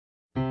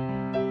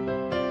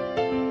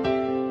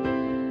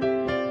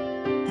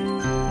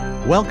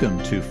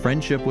Welcome to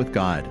Friendship with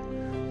God.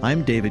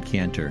 I'm David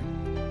Cantor.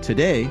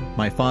 Today,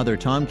 my father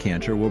Tom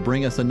Cantor will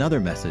bring us another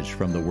message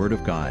from the Word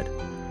of God.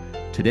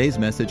 Today's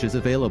message is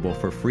available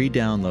for free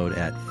download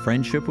at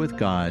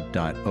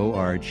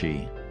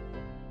friendshipwithgod.org.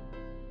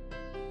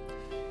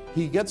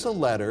 He gets a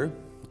letter,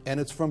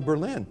 and it's from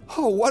Berlin.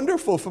 Oh,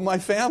 wonderful, for my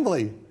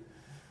family.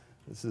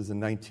 This is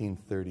in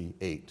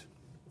 1938.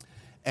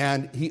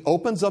 And he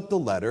opens up the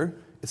letter.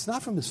 It's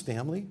not from his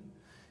family.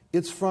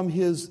 It's from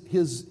his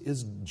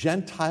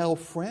Gentile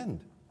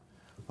friend.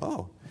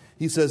 Oh,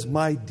 he says,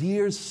 "My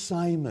dear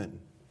Simon,"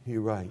 he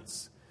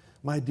writes,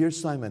 "my dear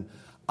Simon,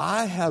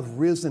 I have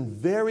risen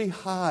very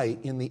high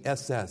in the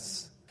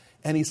SS."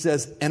 And he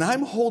says, "And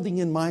I'm holding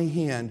in my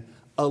hand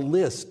a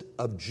list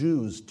of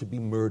Jews to be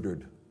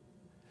murdered.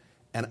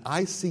 And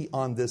I see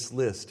on this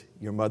list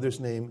your mother's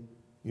name,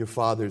 your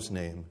father's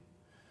name.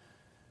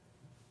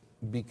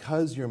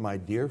 Because you're my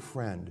dear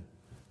friend,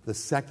 the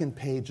second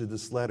page of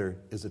this letter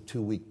is a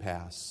 2-week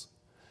pass.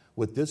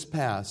 With this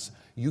pass,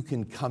 you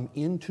can come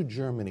into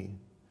Germany.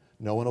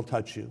 No one will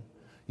touch you.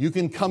 You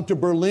can come to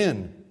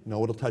Berlin. No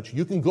one will touch you.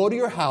 You can go to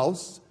your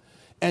house,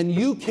 and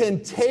you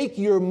can take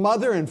your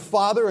mother and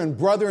father and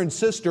brother and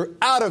sister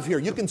out of here.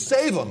 You can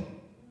save them."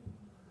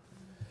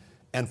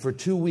 And for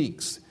 2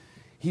 weeks,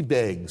 he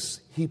begs,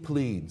 he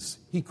pleads,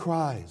 he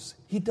cries,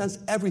 he does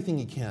everything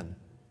he can.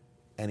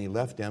 And he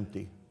left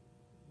empty,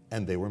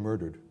 and they were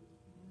murdered.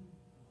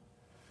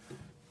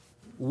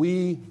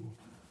 We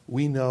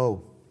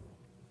know.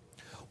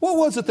 What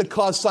was it that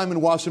caused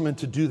Simon Wasserman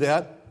to do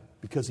that?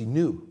 Because he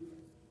knew.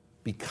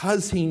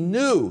 Because he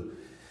knew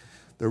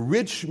the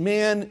rich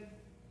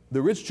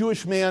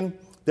Jewish man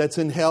that's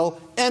in hell,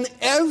 and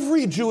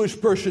every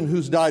Jewish person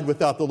who's died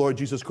without the Lord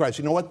Jesus Christ.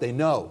 You know what? They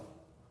know.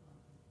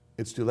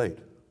 It's too late.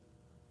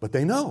 But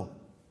they know.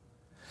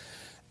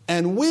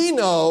 And we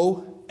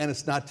know, and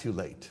it's not too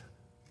late.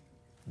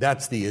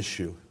 That's the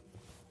issue.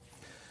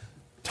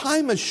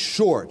 Time is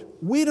short.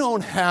 We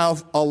don't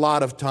have a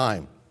lot of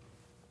time.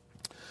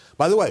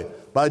 By the way,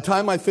 by the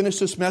time I finish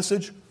this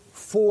message,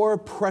 4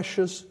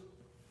 precious,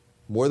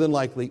 more than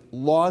likely,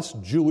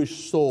 lost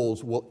Jewish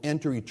souls will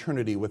enter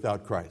eternity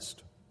without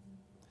Christ.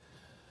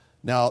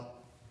 Now,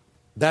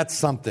 that's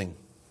something.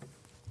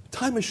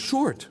 Time is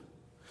short.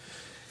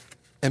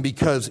 And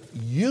because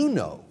you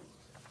know,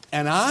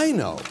 and I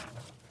know,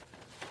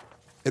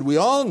 and we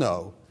all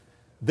know,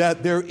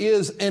 that there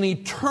is an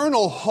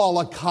eternal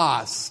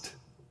Holocaust.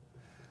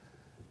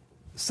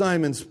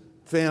 Simon's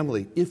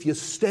family, if you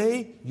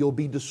stay, you'll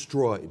be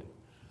destroyed.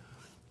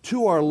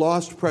 To our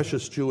lost,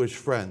 precious Jewish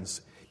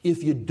friends,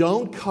 if you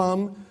don't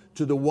come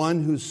to the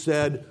one who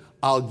said,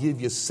 "I'll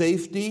give you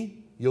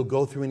safety," you'll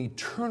go through an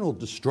eternal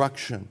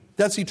destruction.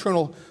 That's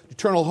eternal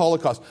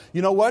Holocaust.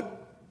 You know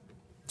what?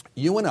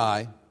 You and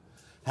I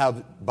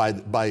have,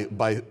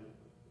 by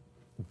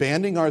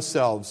banding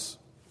ourselves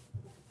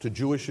to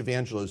Jewish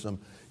evangelism,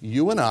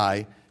 you and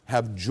I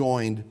have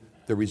joined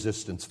the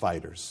resistance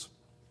fighters.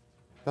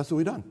 That's what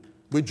we've done.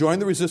 We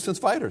joined the resistance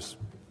fighters.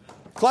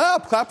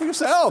 Clap for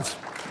yourselves.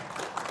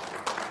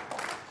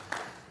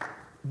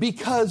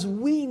 Because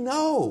we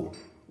know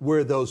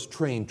where those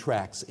train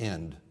tracks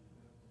end.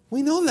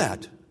 We know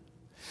that.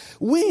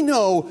 We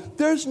know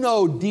there's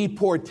no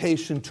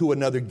deportation to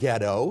another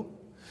ghetto.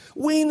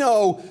 We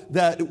know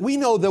that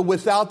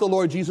without the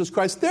Lord Jesus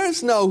Christ,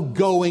 there's no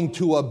going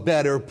to a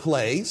better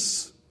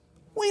place.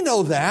 We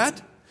know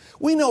that.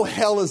 We know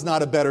hell is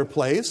not a better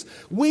place.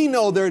 We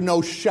know there are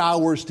no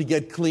showers to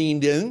get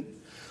cleaned in.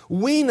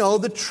 We know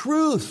the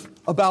truth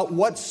about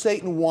what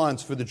Satan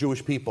wants for the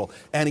Jewish people.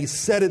 And he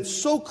said it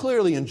so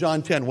clearly in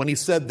John 10 when he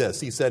said this.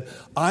 He said,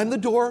 "I'm the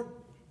door.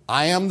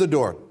 I am the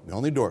door. The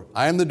only door.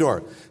 I am the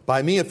door.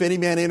 By me, if any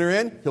man enter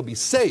in, he'll be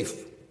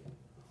safe.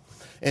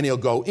 And he'll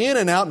go in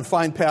and out and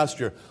find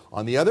pasture.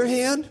 On the other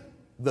hand,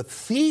 the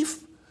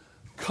thief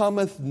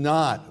cometh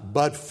not,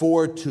 but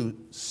for to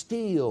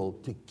steal,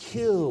 to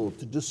kill,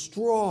 to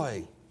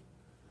destroy.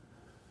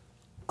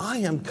 I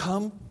am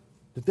come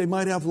that they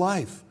might have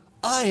life.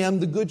 I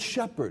am the good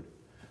shepherd.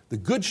 The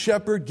good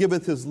shepherd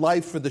giveth his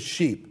life for the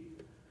sheep."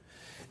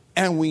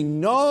 And we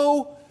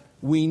know,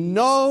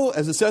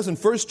 as it says in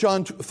 1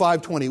 John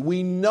 5:20,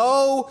 we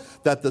know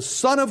that the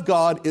Son of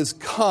God is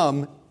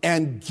come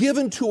and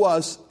given to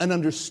us an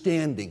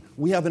understanding.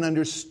 We have an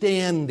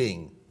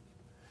understanding.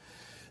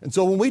 And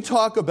so when we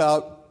talk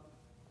about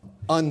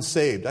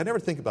unsaved, I never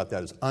think about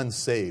that as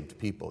unsaved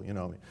people. You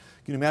know, can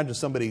you imagine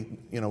somebody,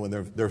 when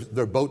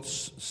their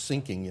boat's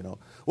sinking?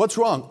 What's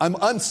wrong? I'm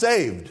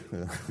unsaved.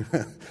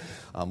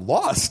 I'm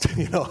lost.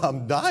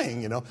 I'm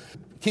dying.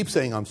 Keep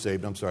saying I'm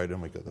saved. I'm sorry, I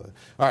didn't make that. All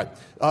right.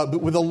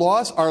 But with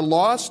our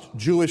lost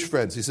Jewish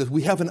friends, he says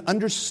we have an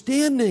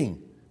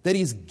understanding that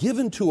he's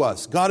given to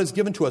us. God has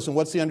given to us. And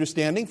what's the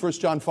understanding?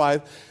 1 John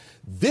 5.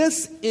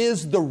 "This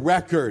is the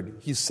record,"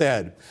 he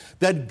said,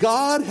 "that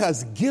God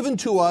has given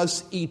to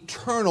us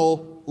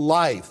eternal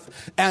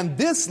life. And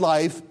this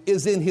life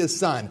is in his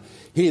Son.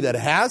 He that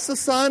has the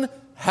Son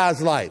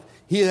has life.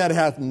 He that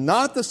hath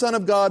not the Son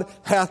of God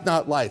hath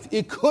not life.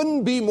 It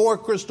couldn't be more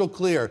crystal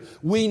clear.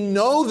 We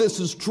know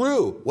this is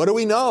true. What do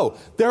we know?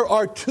 There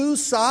are two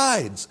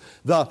sides.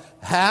 The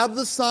have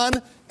the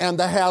Son and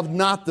the have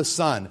not the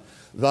Son.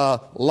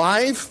 The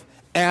life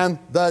and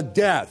the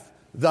death.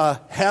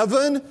 The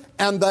heaven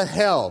and the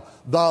hell.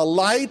 The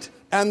light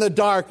and the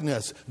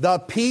darkness. The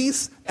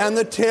peace and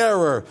the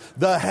terror.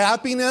 The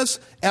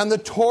happiness and the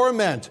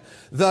torment.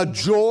 The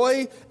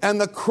joy and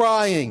the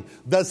crying.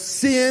 The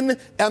sin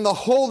and the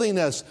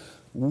holiness.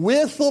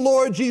 With the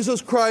Lord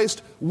Jesus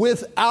Christ,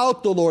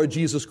 without the Lord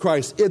Jesus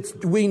Christ.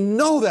 We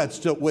know that's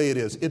the way it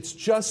is. It's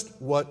just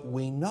what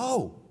we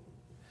know.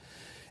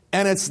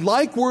 And it's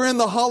like we're in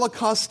the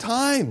Holocaust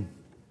time.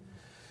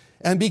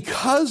 And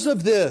because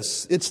of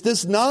this, it's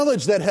this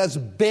knowledge that has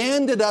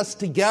banded us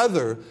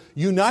together,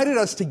 united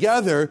us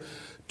together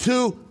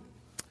to,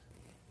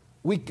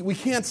 we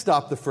can't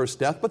stop the first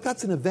death, but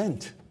that's an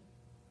event.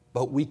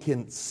 But we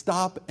can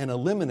stop and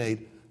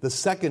eliminate the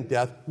second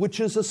death,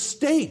 which is a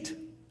state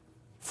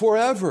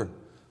forever,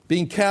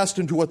 being cast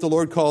into what the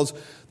Lord calls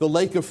the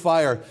lake of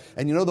fire.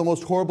 And you know the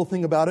most horrible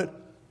thing about it?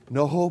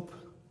 No hope,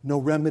 no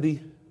remedy,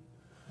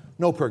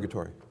 no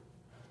purgatory.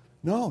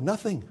 No,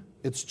 nothing.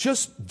 It's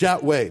just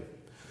that way.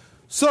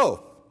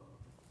 So,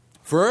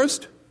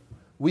 first,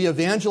 we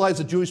evangelize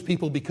the Jewish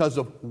people because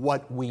of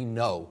what we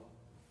know.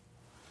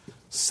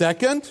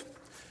 Second,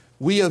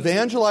 we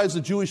evangelize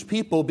the Jewish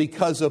people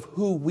because of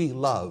who we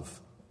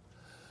love.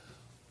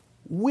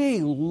 We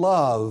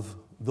love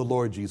the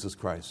Lord Jesus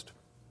Christ.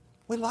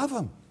 We love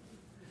Him.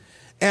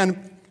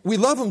 And we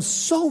love Him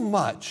so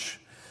much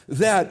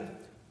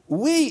that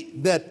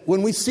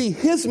when we see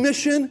His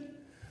mission,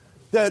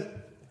 that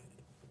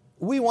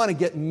we want to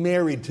get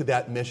married to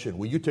that mission.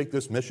 Will you take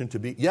this mission to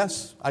be?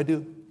 Yes, I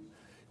do.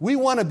 We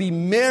want to be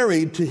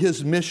married to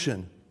His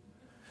mission.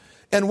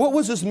 And what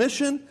was His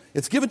mission?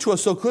 It's given to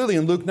us so clearly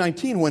in Luke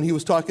 19 when He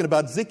was talking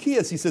about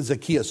Zacchaeus. He said,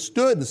 Zacchaeus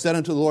stood and said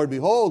unto the Lord,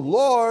 Behold,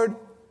 Lord,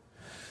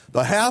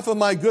 the half of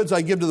my goods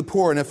I give to the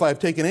poor, and if I have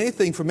taken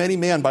anything from any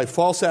man by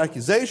false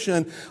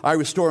accusation, I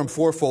restore him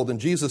fourfold. And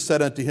Jesus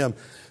said unto him,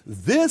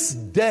 This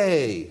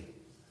day,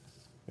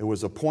 there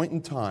was a point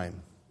in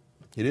time.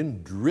 He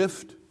didn't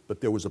drift,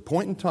 but there was a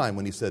point in time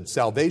when He said,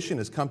 Salvation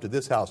has come to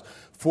this house,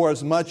 for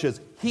as much as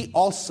he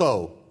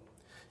also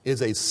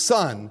is a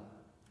son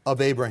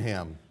of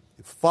Abraham,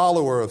 a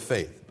follower of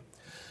faith.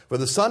 For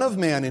the Son of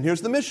Man, and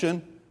here's the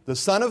mission, the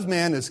Son of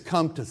Man is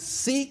come to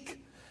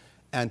seek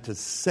and to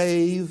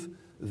save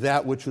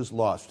that which is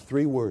lost.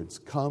 3 words,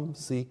 come,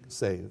 seek,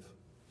 save.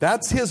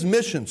 That's His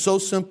mission, so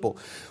simple.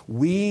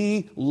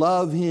 We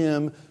love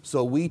Him,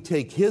 so we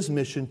take His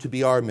mission to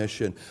be our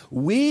mission.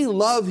 We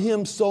love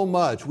Him so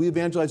much. We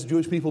evangelize the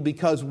Jewish people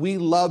because we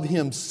love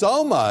Him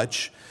so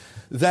much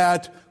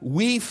that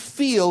we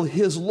feel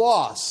His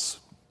loss.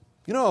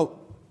 You know,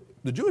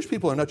 the Jewish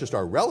people are not just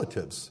our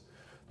relatives.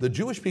 The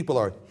Jewish people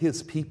are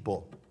His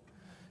people.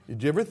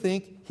 Did you ever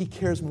think He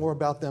cares more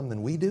about them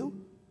than we do?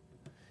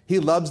 He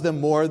loves them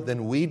more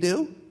than we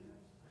do?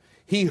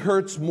 He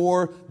hurts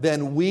more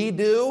than we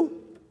do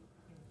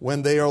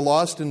when they are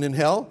lost and in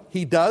hell?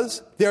 He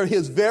does. They're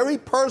His very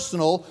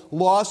personal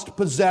lost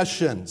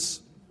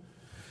possessions.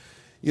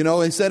 You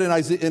know, He said in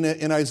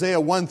Isaiah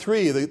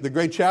 1:3, the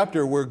great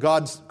chapter where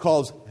God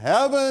calls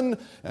heaven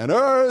and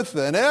earth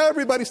and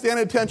everybody stand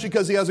at attention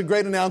because He has a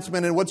great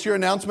announcement. And what's your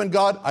announcement,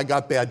 God? I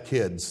got bad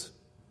kids.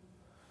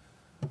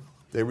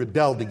 They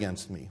rebelled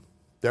against me.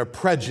 They're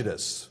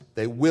prejudiced.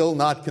 They will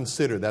not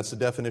consider. That's the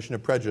definition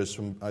of prejudice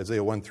from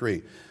Isaiah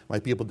 1:3. My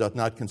people doth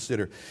not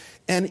consider.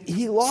 And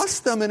He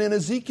lost them. And in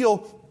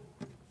Ezekiel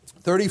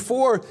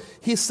 34,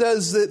 He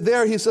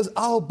says,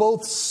 I'll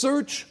both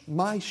search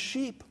my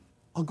sheep.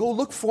 I'll go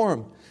look for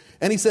them.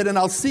 And He said, and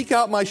I'll seek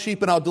out my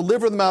sheep and I'll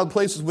deliver them out of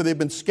places where they've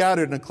been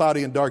scattered in a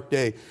cloudy and dark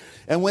day.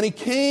 And when He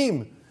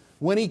came,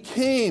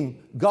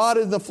 God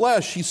in the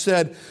flesh, He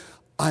said,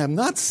 I am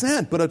not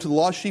sent but unto the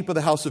lost sheep of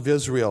the house of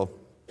Israel.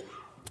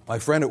 My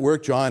friend at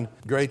work, John,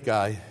 great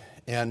guy,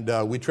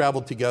 and we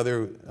traveled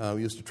together.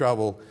 We used to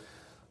travel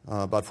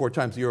about 4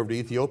 times a year over to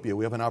Ethiopia.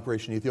 We have an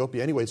operation in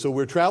Ethiopia. Anyway, so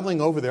we're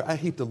traveling over there. I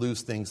hate to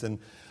lose things, and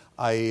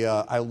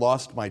I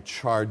lost my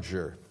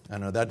charger. I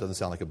know that doesn't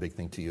sound like a big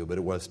thing to you, but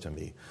it was to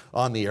me.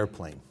 On the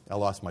airplane. I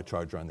lost my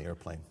charger on the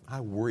airplane.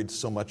 I worried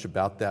so much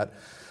about that.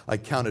 I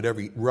counted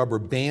every rubber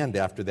band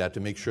after that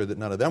to make sure that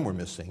none of them were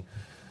missing.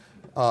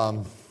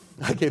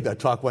 I gave that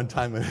talk one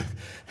time,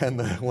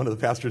 and one of the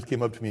pastors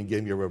came up to me and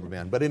gave me a rubber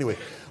band. But anyway,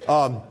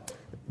 I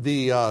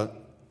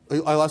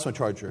lost my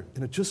charger,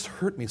 and it just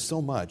hurt me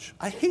so much.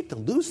 I hate to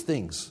lose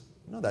things.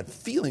 You know, that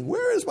feeling,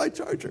 where is my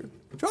charger?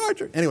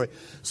 Anyway,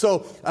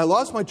 so I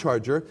lost my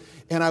charger,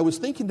 and I was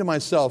thinking to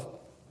myself,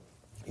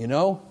 you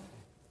know,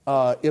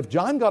 if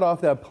John got off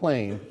that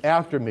plane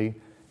after me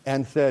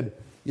and said,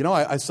 you know,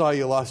 I saw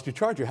you lost your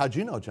charger. How'd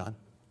you know, John?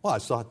 Well, I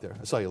saw it there.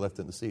 I saw you left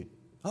it in the seat.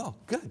 Oh,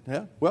 good.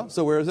 Yeah. Well,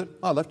 so where is it?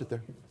 Oh, I left it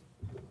there.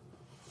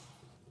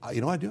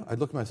 You know what I do? I'd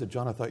look at him and I said,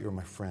 John, I thought you were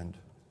my friend.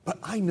 But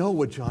I know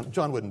what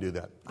John wouldn't do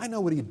that. I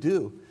know what he'd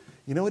do.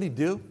 You know what he'd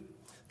do?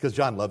 Because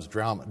John loves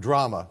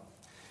drama.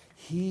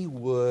 he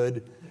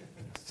would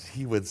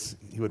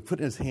put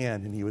in his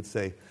hand and he would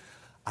say,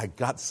 I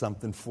got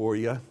something for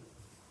you.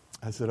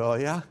 I said, oh,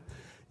 yeah?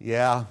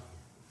 Yeah.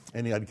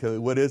 And I'd go,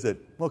 what is it?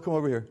 Well, come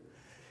over here.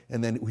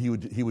 And then he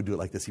would do it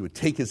like this. He would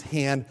take his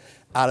hand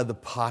out of the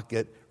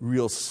pocket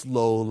real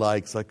slow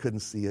like, so I couldn't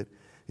see it.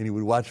 And he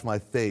would watch my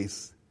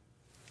face.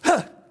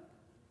 Huh!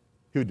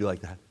 He would do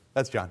like that.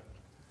 That's John.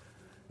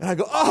 And I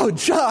go, oh,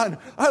 John,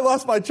 I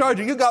lost my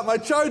charger. You got my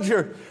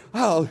charger.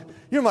 Oh,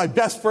 you're my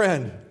best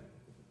friend.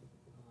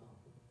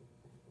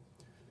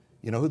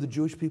 You know who the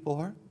Jewish people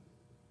are?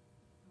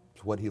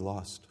 It's what he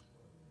lost.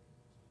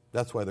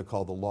 That's why they're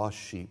called the lost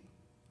sheep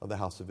of the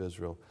house of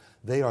Israel.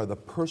 They are the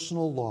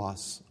personal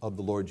loss of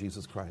the Lord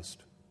Jesus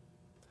Christ.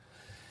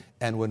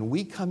 And when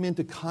we come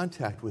into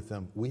contact with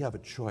them, we have a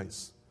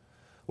choice.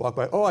 Walk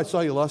by, oh, I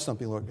saw you lost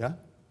something, Lord. Yeah?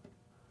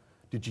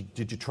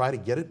 Did you try to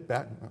get it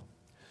back? No.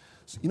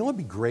 So you know what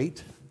would be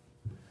great?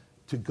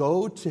 To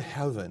go to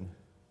heaven,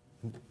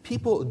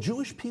 people,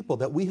 Jewish people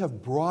that we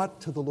have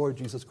brought to the Lord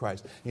Jesus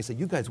Christ. And you say,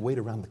 you guys wait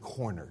around the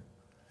corner.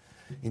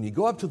 And you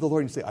go up to the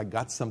Lord and you say, I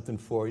got something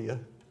for you.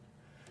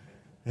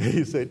 And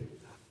he said,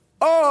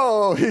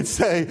 oh, he'd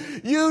say,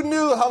 you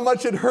knew how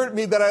much it hurt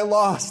me that I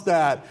lost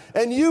that.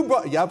 And you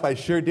brought, yep, I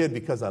sure did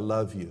because I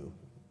love you.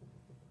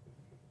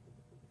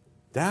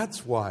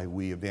 That's why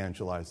we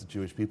evangelize the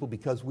Jewish people,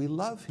 because we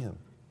love him.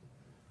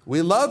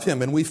 We love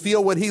him and we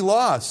feel what he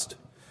lost.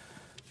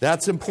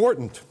 That's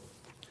important.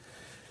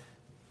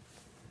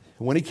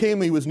 When he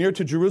came, he was near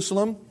to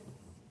Jerusalem.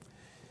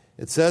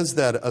 It says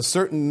that a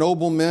certain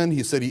nobleman,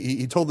 he said,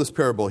 he told this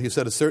parable. He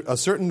said, a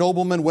certain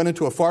nobleman went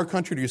into a far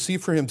country to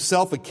receive for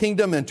himself a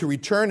kingdom and to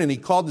return, and he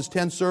called his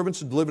 10 servants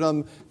to deliver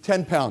them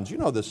 10 pounds. You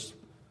know this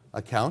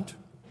account.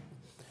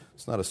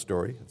 It's not a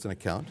story, it's an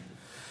account.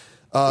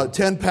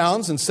 10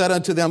 pounds, and said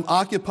unto them,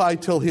 occupy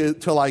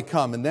till I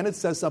come. And then it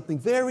says something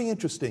very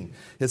interesting.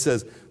 It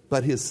says,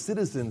 but his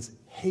citizens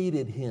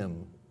hated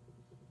him.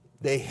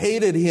 They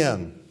hated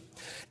him.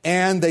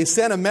 And they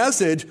sent a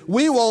message,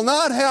 we will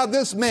not have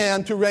this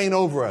man to reign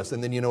over us.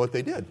 And then you know what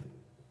they did.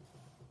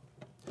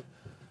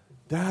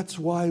 That's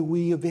why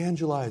we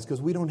evangelize,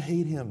 because we don't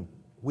hate him.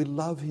 We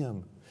love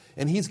him.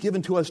 And he's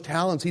given to us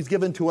talents. He's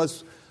given to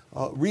us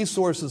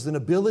resources and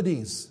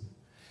abilities.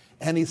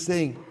 And he's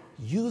saying,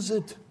 use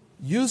it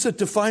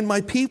to find my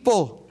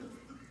people.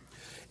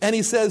 And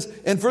he says,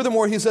 and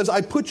furthermore, he says,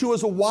 I put you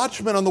as a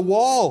watchman on the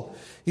wall.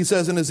 He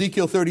says in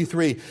Ezekiel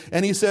 33,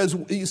 and he says,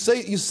 you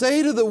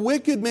say to the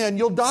wicked man,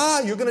 you'll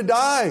die, you're going to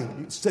die.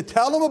 So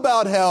tell him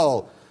about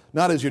hell,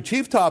 not as your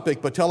chief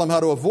topic, but tell him how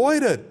to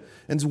avoid it,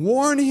 and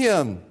warn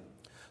him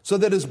so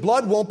that his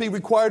blood won't be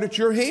required at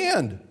your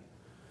hand.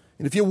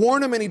 And if you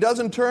warn him and he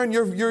doesn't turn,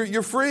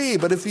 you're free.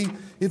 But if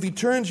he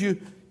turns, you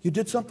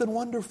did something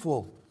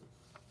wonderful.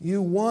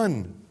 You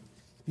won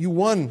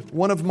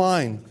one of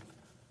mine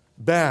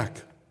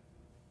back.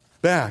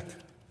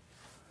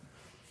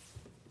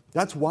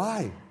 That's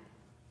why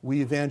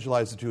we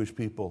evangelize the Jewish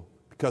people,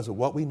 because of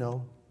what we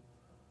know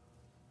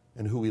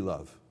and who we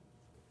love.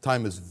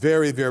 Time is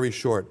very, very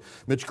short.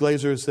 Mitch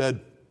Glaser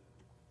said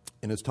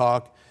in his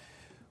talk,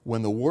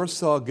 when the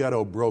Warsaw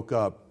Ghetto broke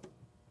up,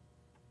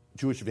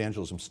 Jewish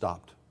evangelism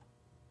stopped.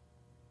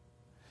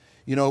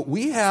 You know,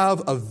 we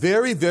have a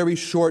very, very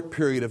short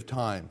period of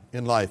time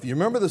in life. You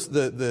remember this?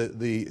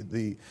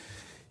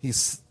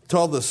 He's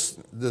told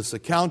this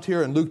account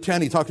here in Luke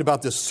 10. He talked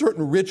about this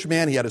certain rich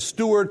man. He had a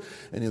steward,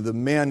 and the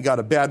man got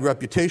a bad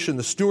reputation.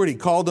 The steward, he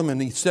called him,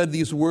 and he said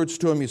these words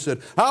to him. He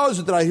said, how is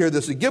it that I hear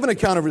this? He gave an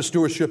account of his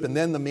stewardship, and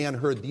then the man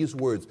heard these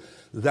words,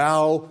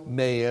 thou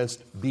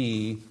mayest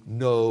be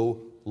no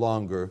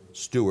longer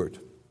steward.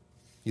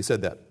 He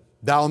said that.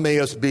 Thou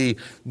mayest be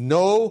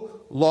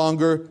no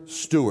longer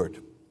steward.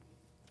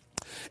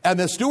 And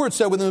the steward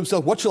said within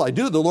himself, what shall I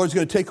do? The Lord's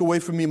going to take away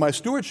from me my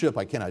stewardship.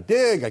 I cannot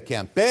dig. I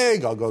can't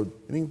beg. I'll go,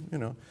 you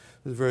know.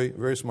 He's a very,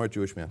 very smart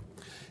Jewish man.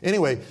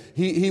 Anyway,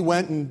 he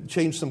went and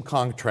changed some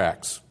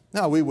contracts.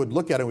 Now, we would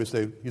look at him and we'd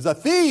say, he's a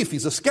thief.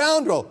 He's a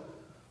scoundrel.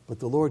 But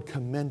the Lord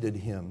commended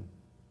him.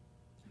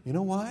 You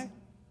know why?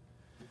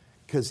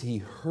 Because he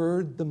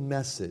heard the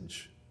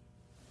message.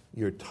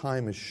 Your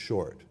time is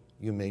short.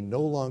 You may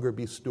no longer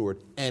be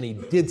steward. And he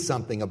did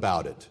something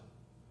about it.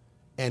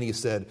 And he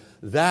said,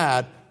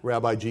 that,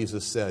 Rabbi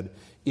Jesus said,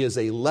 is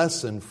a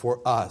lesson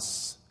for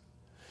us.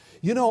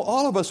 You know,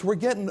 all of us, we're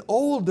getting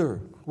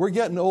older. We're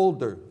getting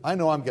older. I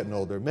know I'm getting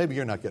older. Maybe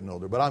you're not getting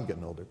older, but I'm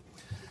getting older.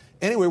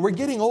 Anyway, we're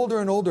getting older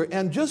and older.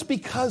 And just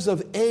because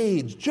of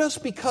age,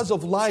 just because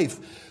of life,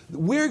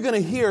 we're going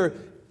to hear,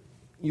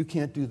 you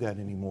can't do that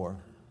anymore.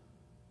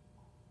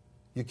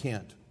 You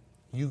can't.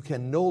 You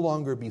can no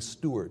longer be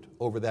steward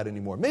over that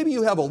anymore. Maybe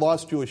you have a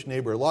lost Jewish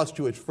neighbor, a lost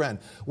Jewish friend.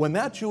 When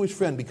that Jewish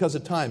friend, because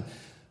of time,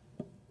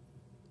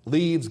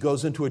 leaves,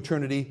 goes into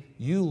eternity,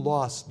 you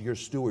lost your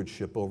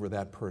stewardship over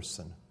that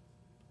person.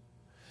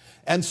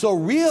 And so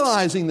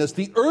realizing this,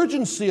 the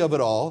urgency of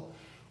it all,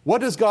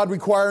 what is God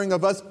requiring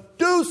of us?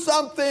 Do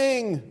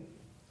something!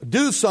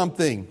 Do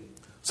something.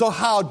 So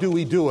how do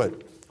we do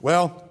it?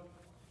 Well,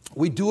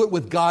 we do it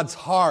with God's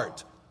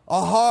heart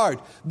A heart.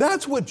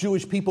 That's what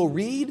Jewish people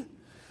read.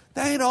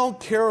 They don't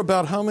care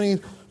about how many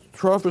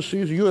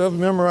prophecies you have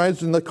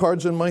memorized in the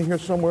cards in my here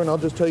somewhere, and I'll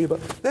just tell you about.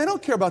 They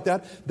don't care about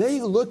that.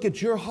 They look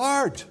at your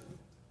heart.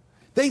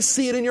 They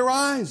see it in your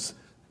eyes.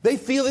 They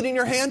feel it in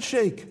your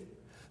handshake.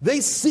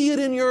 They see it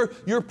in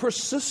your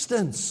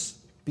persistence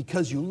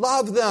because you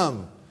love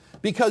them.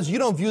 Because you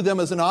don't view them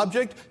as an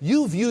object.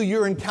 You view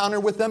your encounter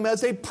with them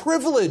as a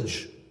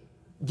privilege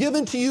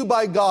given to you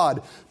by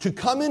God to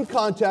come in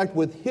contact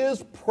with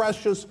His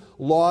precious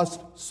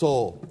lost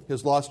soul,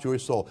 His lost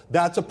Jewish soul.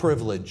 That's a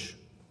privilege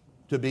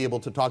to be able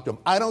to talk to them.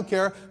 I don't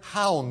care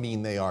how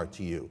mean they are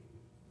to you.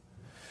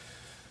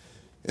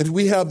 And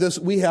we have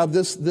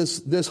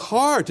this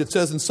heart. It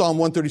says in Psalm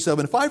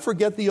 137, if I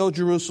forget thee, O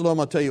Jerusalem,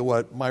 I'll tell you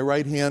what, my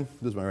right hand,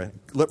 this is my right hand,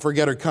 let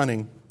forget her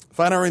cunning.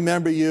 If I don't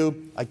remember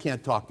you, I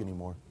can't talk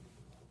anymore.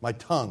 My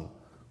tongue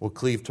will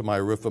cleave to my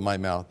roof of my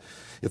mouth.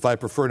 If I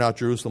prefer not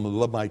Jerusalem, I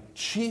love my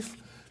chief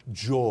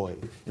joy.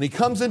 And he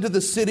comes into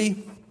the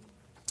city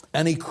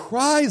and he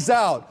cries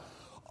out,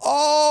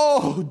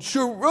 oh,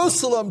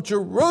 Jerusalem,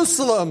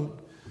 Jerusalem,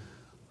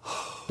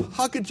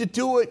 how could you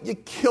do it? You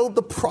killed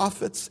the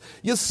prophets.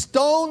 You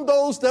stoned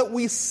those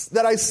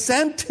that I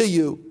sent to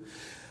you.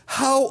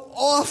 How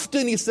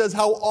often, he says,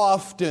 how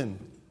often?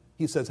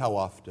 He says, how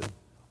often?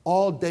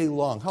 All day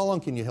long. How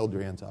long can you hold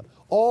your hands out?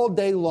 All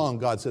day long,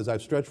 God says,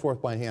 I've stretched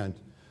forth my hand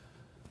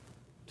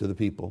to the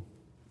people.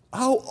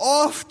 How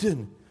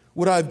often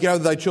would I have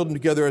gathered thy children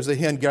together as a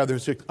hen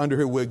gathers under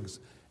her wings,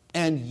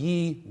 and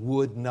ye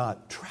would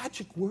not?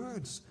 Tragic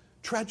words.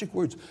 Tragic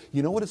words.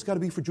 You know what it's got to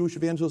be for Jewish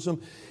evangelism?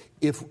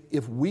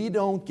 If we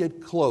don't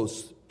get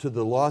close to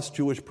the lost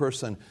Jewish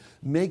person,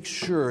 make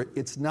sure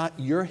it's not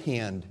your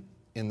hand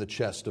in the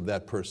chest of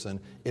that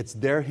person. It's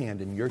their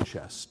hand in your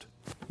chest.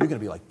 You're going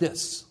to be like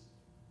this.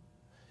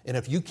 And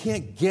if you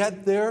can't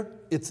get there,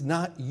 it's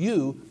not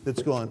you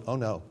that's going, oh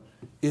no.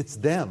 It's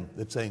them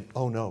that's saying,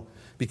 oh no.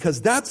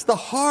 Because that's the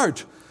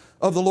heart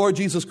of the Lord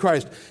Jesus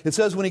Christ. It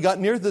says when he got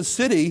near the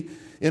city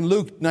in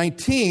Luke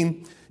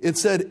 19, it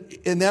said,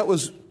 and that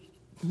was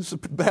this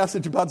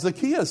passage about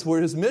Zacchaeus,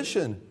 where his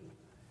mission.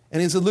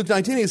 And he said, Luke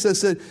 19, he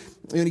says,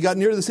 when he got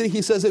near the city,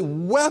 he says it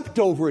wept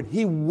over it.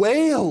 He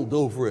wailed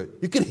over it.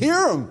 You could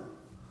hear him.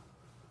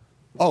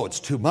 Oh, it's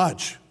too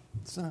much.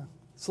 It's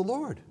the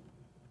Lord.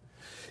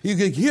 You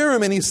could hear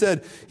him, and he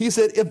said,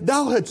 if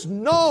thou hadst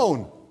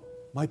known,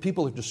 my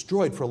people are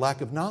destroyed for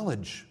lack of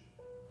knowledge.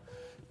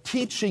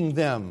 Teaching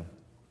them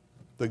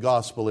the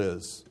gospel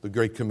is the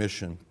Great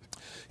Commission.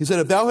 He said,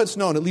 if thou hadst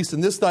known, at least in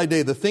this thy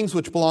day, the things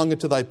which belong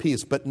unto thy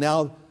peace, but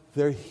now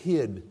they're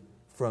hid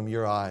from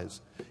your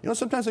eyes. You know,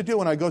 sometimes I do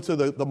when I go to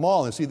the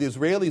mall and see the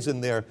Israelis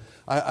in there.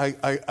 I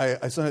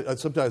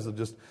sometimes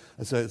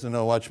I say,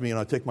 no, watch me, and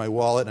I take my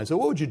wallet, and I say,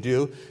 what would you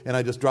do? And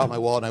I just drop my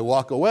wallet, and I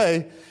walk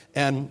away,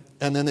 and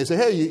then they say,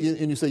 hey,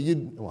 and you say,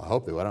 well, I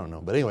hope they would, I don't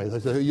know. But anyways, I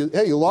say,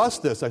 hey, you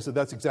lost this. I said,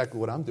 that's exactly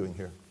what I'm doing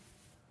here.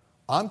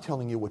 I'm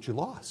telling you what you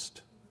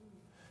lost.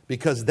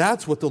 Because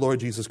that's what the Lord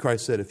Jesus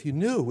Christ said, if you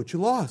knew what you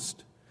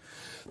lost.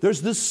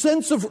 There's this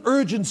sense of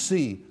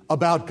urgency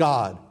about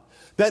God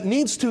that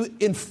needs to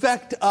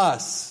infect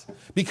us.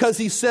 Because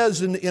he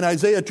says in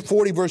Isaiah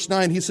 40, verse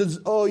 9, he says,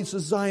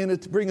 Zion,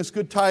 bring us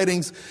good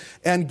tidings,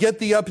 and get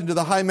thee up into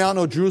the high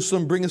mountain, O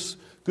Jerusalem, bring us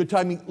good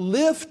tidings.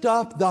 Lift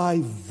up thy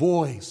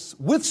voice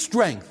with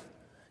strength,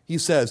 he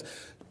says.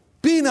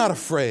 Be not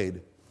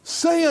afraid.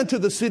 Say unto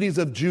the cities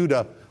of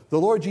Judah, the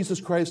Lord Jesus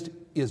Christ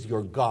is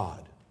your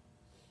God.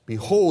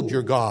 Behold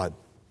your God.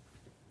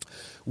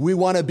 We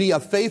want to be a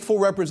faithful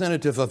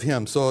representative of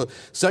him. So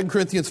 2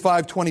 Corinthians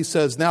 5:20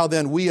 says, now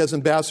then, we as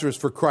ambassadors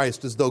for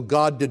Christ, as though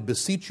God did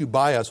beseech you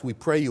by us, we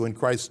pray you in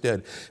Christ's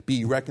stead,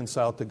 be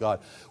reconciled to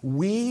God.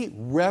 We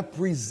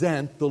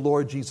represent the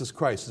Lord Jesus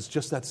Christ. It's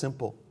just that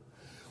simple.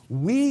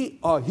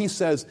 He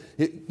says,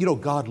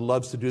 God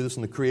loves to do this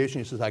in the creation.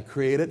 He says, I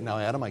created it. Now,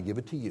 Adam, I give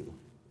it to you.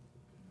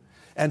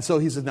 And so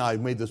he says, now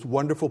I've made this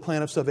wonderful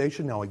plan of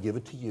salvation. Now I give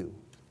it to you.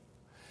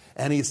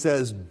 And he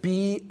says,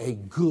 be a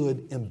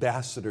good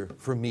ambassador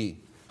for me.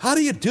 How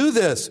do you do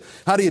this?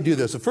 How do you do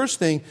this? The first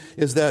thing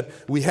is that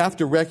we have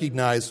to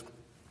recognize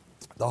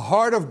the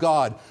heart of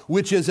God,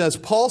 which is, as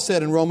Paul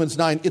said in Romans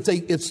 9,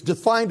 it's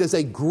defined as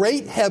a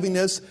great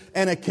heaviness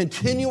and a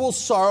continual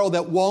sorrow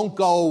that won't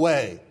go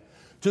away.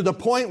 To the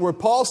point where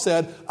Paul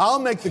said, I'll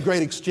make the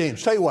great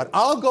exchange. Tell you what,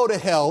 I'll go to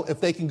hell if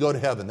they can go to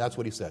heaven. That's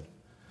what he said.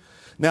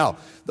 Now,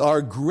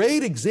 our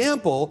great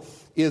example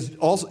is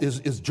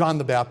John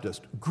the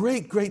Baptist.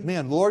 Great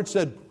man. The Lord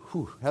said,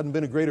 hadn't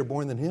been a greater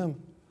born than him.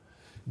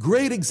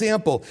 Great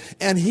example.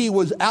 And he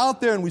was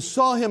out there, and we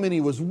saw him, and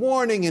he was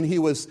warning, and he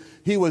was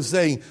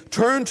saying,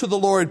 turn to the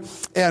Lord.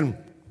 And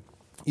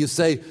you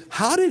say,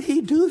 how did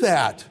he do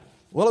that?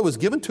 Well, it was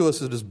given to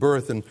us at his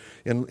birth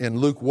in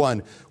Luke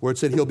 1, where it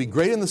said he'll be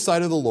great in the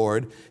sight of the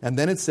Lord. And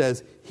then it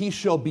says, he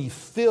shall be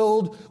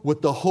filled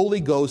with the Holy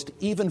Ghost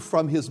even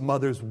from his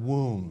mother's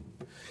womb.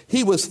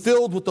 He was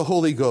filled with the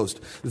Holy Ghost.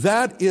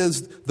 That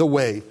is the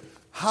way.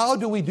 How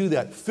do we do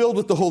that? Filled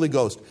with the Holy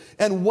Ghost.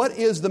 And what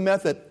is the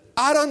method?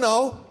 I don't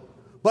know.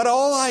 But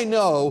all I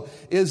know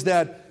is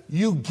that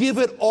You give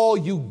it all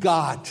you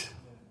got.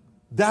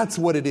 That's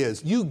what it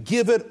is. You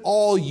give it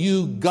all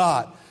you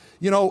got.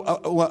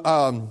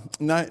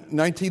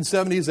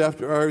 1970s,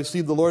 after I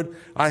received the Lord,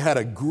 I had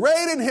a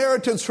great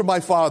inheritance from my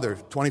father,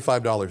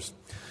 $25.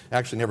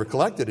 Actually, never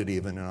collected it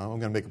even. I'm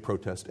going to make a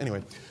protest.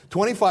 Anyway,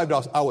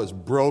 $25. I was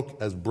broke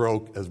as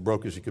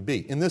you could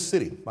be in this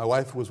city. My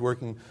wife was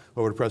working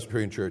over at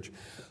Presbyterian Church.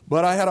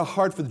 But I had a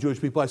heart for the Jewish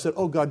people. I said,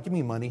 oh, God, give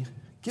me money.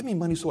 Give me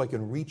money so I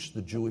can reach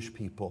the Jewish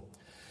people.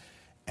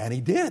 And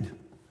he did.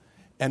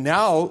 And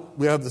now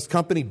we have this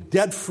company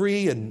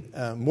debt-free and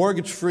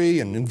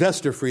mortgage-free and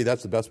investor-free.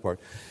 That's the best part.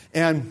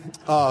 And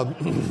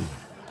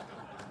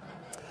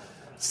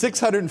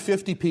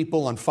 650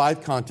 people on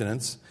 5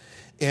 continents.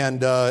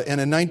 And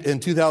in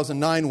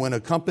 2009, when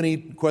a company,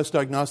 Quest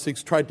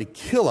Diagnostics, tried to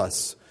kill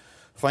us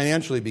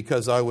financially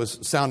because I was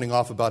sounding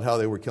off about how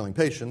they were killing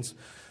patients,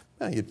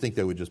 you'd think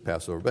they would just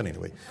pass over. But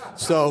anyway,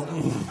 so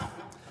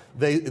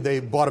they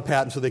bought a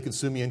patent so they could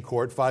sue me in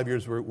court. 5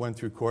 years went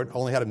through court.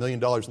 Only had $1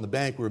 million in the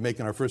bank. We were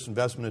making our first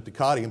investment at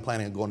Ducati and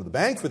planning on going to the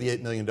bank for the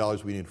 $8 million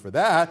we needed for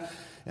that.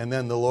 And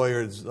then the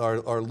lawyers,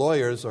 our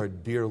lawyers, our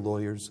dear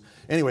lawyers,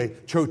 anyway,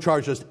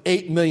 charged us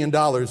 $8 million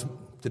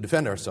to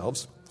defend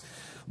ourselves.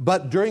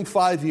 But during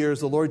 5 years,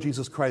 the Lord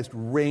Jesus Christ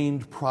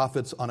rained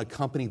profits on a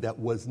company that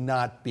was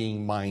not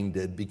being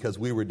minded because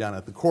we were down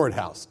at the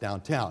courthouse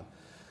downtown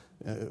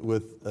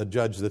with a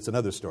judge. That's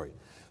another story.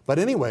 But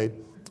anyway,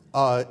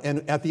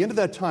 and at the end of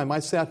that time, I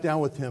sat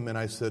down with him and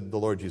I said, the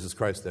Lord Jesus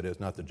Christ, that is,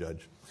 not the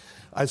judge.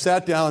 I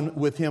sat down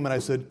with him and I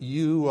said,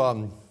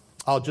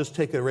 I'll just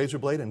take a razor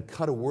blade and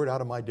cut a word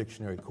out of my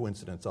dictionary.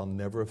 Coincidence. I'll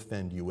never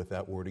offend you with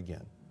that word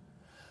again.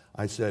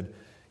 I said,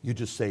 you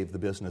just saved the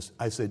business.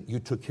 I said, you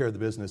took care of the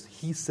business.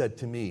 He said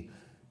to me,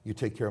 you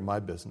take care of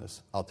my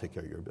business, I'll take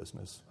care of your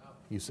business.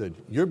 He said,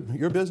 your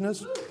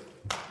business?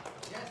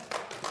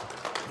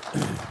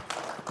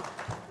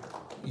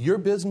 Your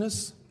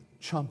business,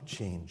 chump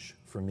change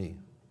for me.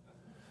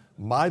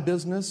 My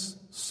business,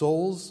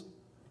 souls,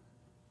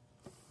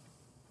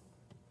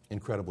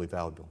 incredibly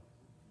valuable.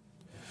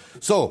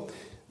 So,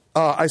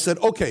 I said,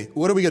 okay,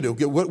 what are we going to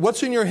do?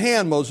 What's in your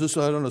hand, Moses?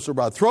 I don't know, Sir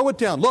Bob. Throw it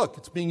down. Look,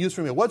 it's being used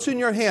for me. What's in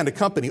your hand? A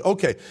company.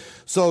 Okay.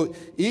 So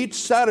each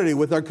Saturday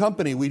with our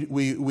company,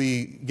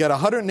 we get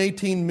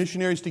 118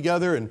 missionaries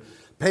together and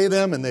pay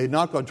them, and they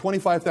knock on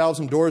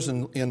 25,000 doors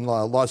in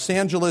Los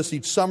Angeles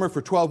each summer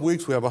for 12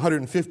 weeks. We have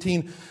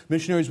 115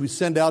 missionaries we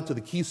send out to the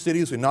key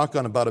cities. We knock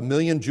on about 1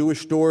 million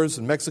Jewish doors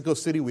in Mexico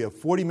City. We have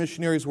 40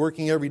 missionaries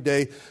working every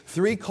day,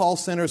 3 call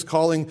centers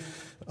calling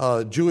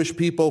Jewish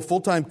people,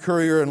 full-time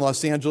courier in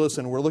Los Angeles,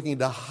 and we're looking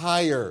to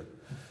hire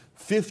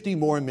 50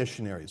 more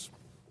missionaries.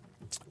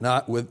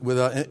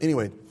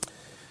 Anyway,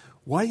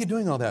 why are you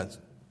doing all that?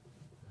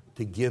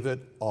 To give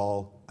it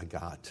all I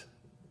got.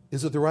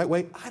 Is it the right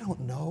way? I don't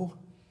know.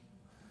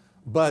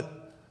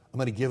 But I'm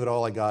going to give it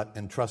all I got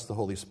and trust the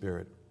Holy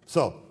Spirit.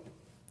 So,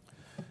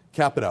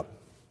 cap it up.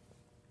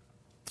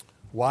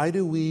 Why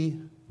do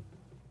we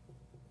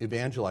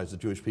evangelize the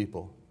Jewish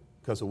people?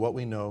 Because of what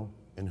we know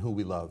and who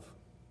we love.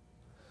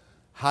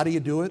 How do you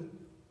do it?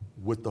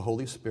 With the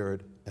Holy Spirit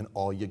and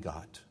all you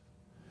got.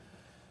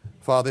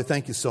 Father,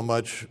 thank you so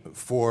much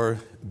for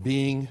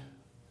being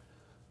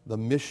the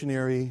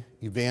missionary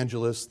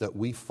evangelist that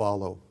we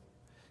follow.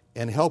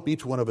 And help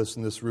each one of us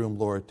in this room,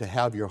 Lord, to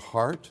have your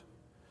heart,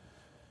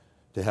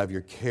 to have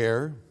your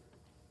care,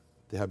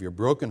 to have your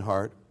broken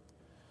heart,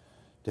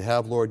 to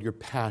have, Lord, your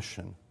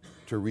passion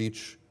to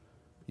reach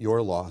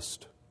your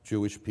lost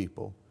Jewish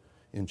people.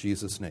 In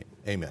Jesus' name,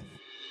 amen.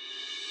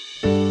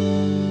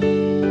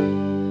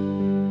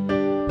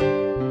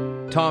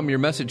 Tom, your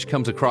message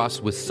comes across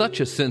with such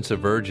a sense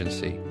of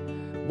urgency.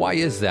 Why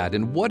is that,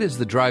 and what is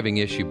the driving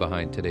issue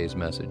behind today's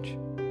message?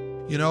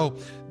 You know,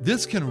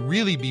 this can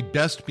really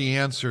best be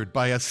answered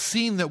by a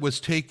scene that was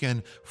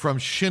taken from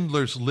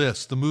Schindler's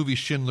List, the movie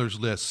Schindler's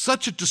List.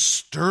 Such a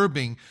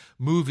disturbing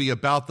movie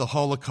about the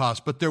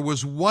Holocaust, but there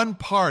was one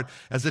part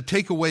as a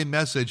takeaway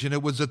message, and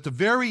it was at the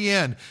very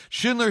end.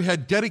 Schindler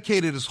had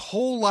dedicated his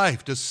whole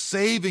life to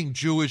saving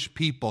Jewish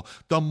people.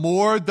 The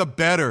more, the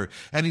better.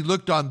 And he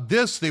looked on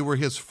this, they were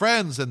his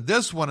friends, and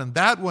this one, and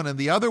that one, and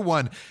the other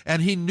one,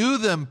 and he knew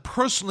them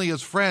personally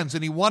as friends,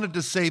 and he wanted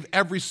to save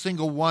every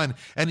single one,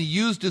 and he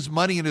used his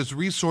money and his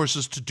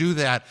resources to do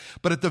that.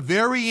 But at the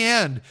very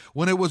end,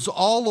 when it was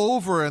all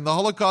over and the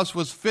Holocaust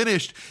was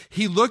finished,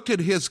 he looked at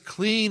his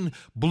clean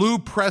blue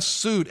press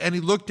suit and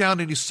he looked down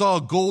and he saw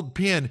a gold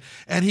pin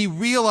and he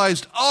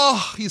realized,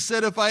 he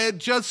said, if I had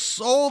just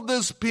sold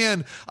this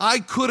pin, I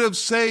could have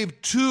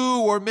saved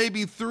 2 or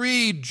maybe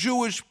 3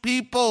 Jewish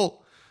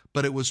people.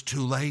 But it was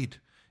too late.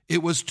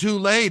 It was too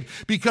late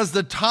because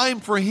the time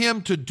for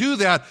him to do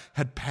that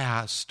had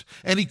passed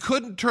and he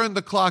couldn't turn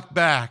the clock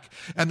back.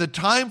 And the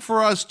time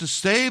for us to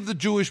save the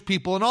Jewish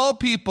people and all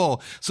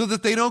people so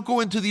that they don't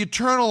go into the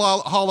eternal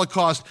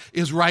Holocaust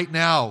is right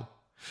now.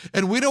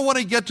 And we don't want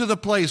to get to the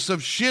place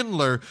of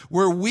Schindler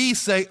where we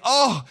say,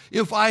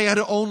 if I had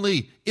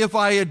only, we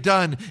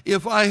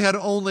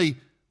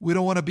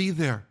don't want to be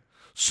there.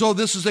 So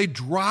this is a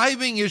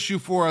driving issue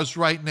for us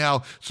right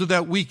now so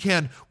that we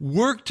can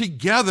work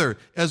together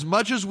as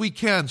much as we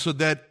can so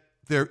that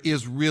there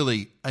is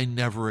really a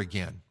never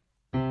again.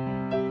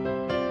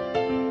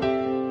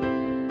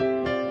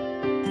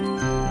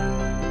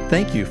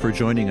 Thank you for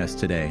joining us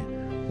today.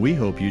 We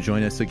hope you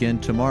join us again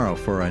tomorrow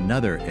for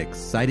another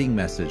exciting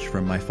message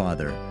from my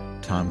father,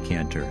 Tom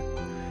Cantor.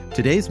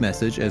 Today's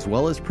message, as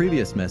well as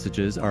previous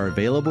messages, are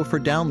available for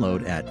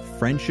download at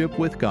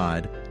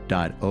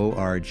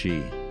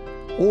friendshipwithgod.org.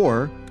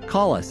 Or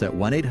call us at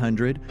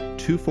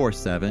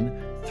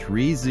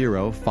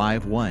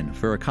 1-800-247-3051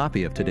 for a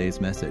copy of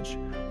today's message.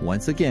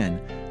 Once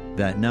again,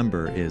 that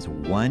number is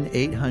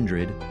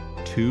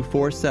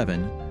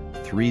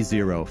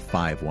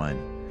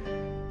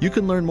 1-800-247-3051. You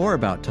can learn more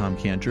about Tom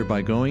Cantor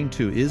by going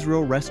to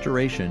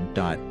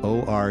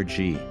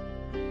israelrestoration.org.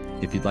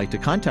 If you'd like to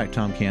contact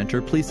Tom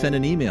Cantor, please send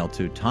an email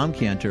to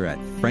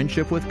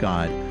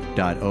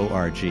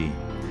tomcantor@friendshipwithgod.org.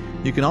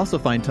 You can also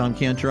find Tom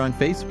Cantor on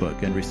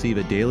Facebook and receive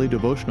a daily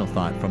devotional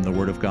thought from the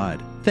Word of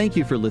God. Thank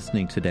you for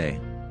listening today.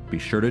 Be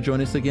sure to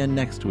join us again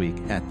next week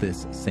at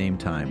this same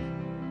time.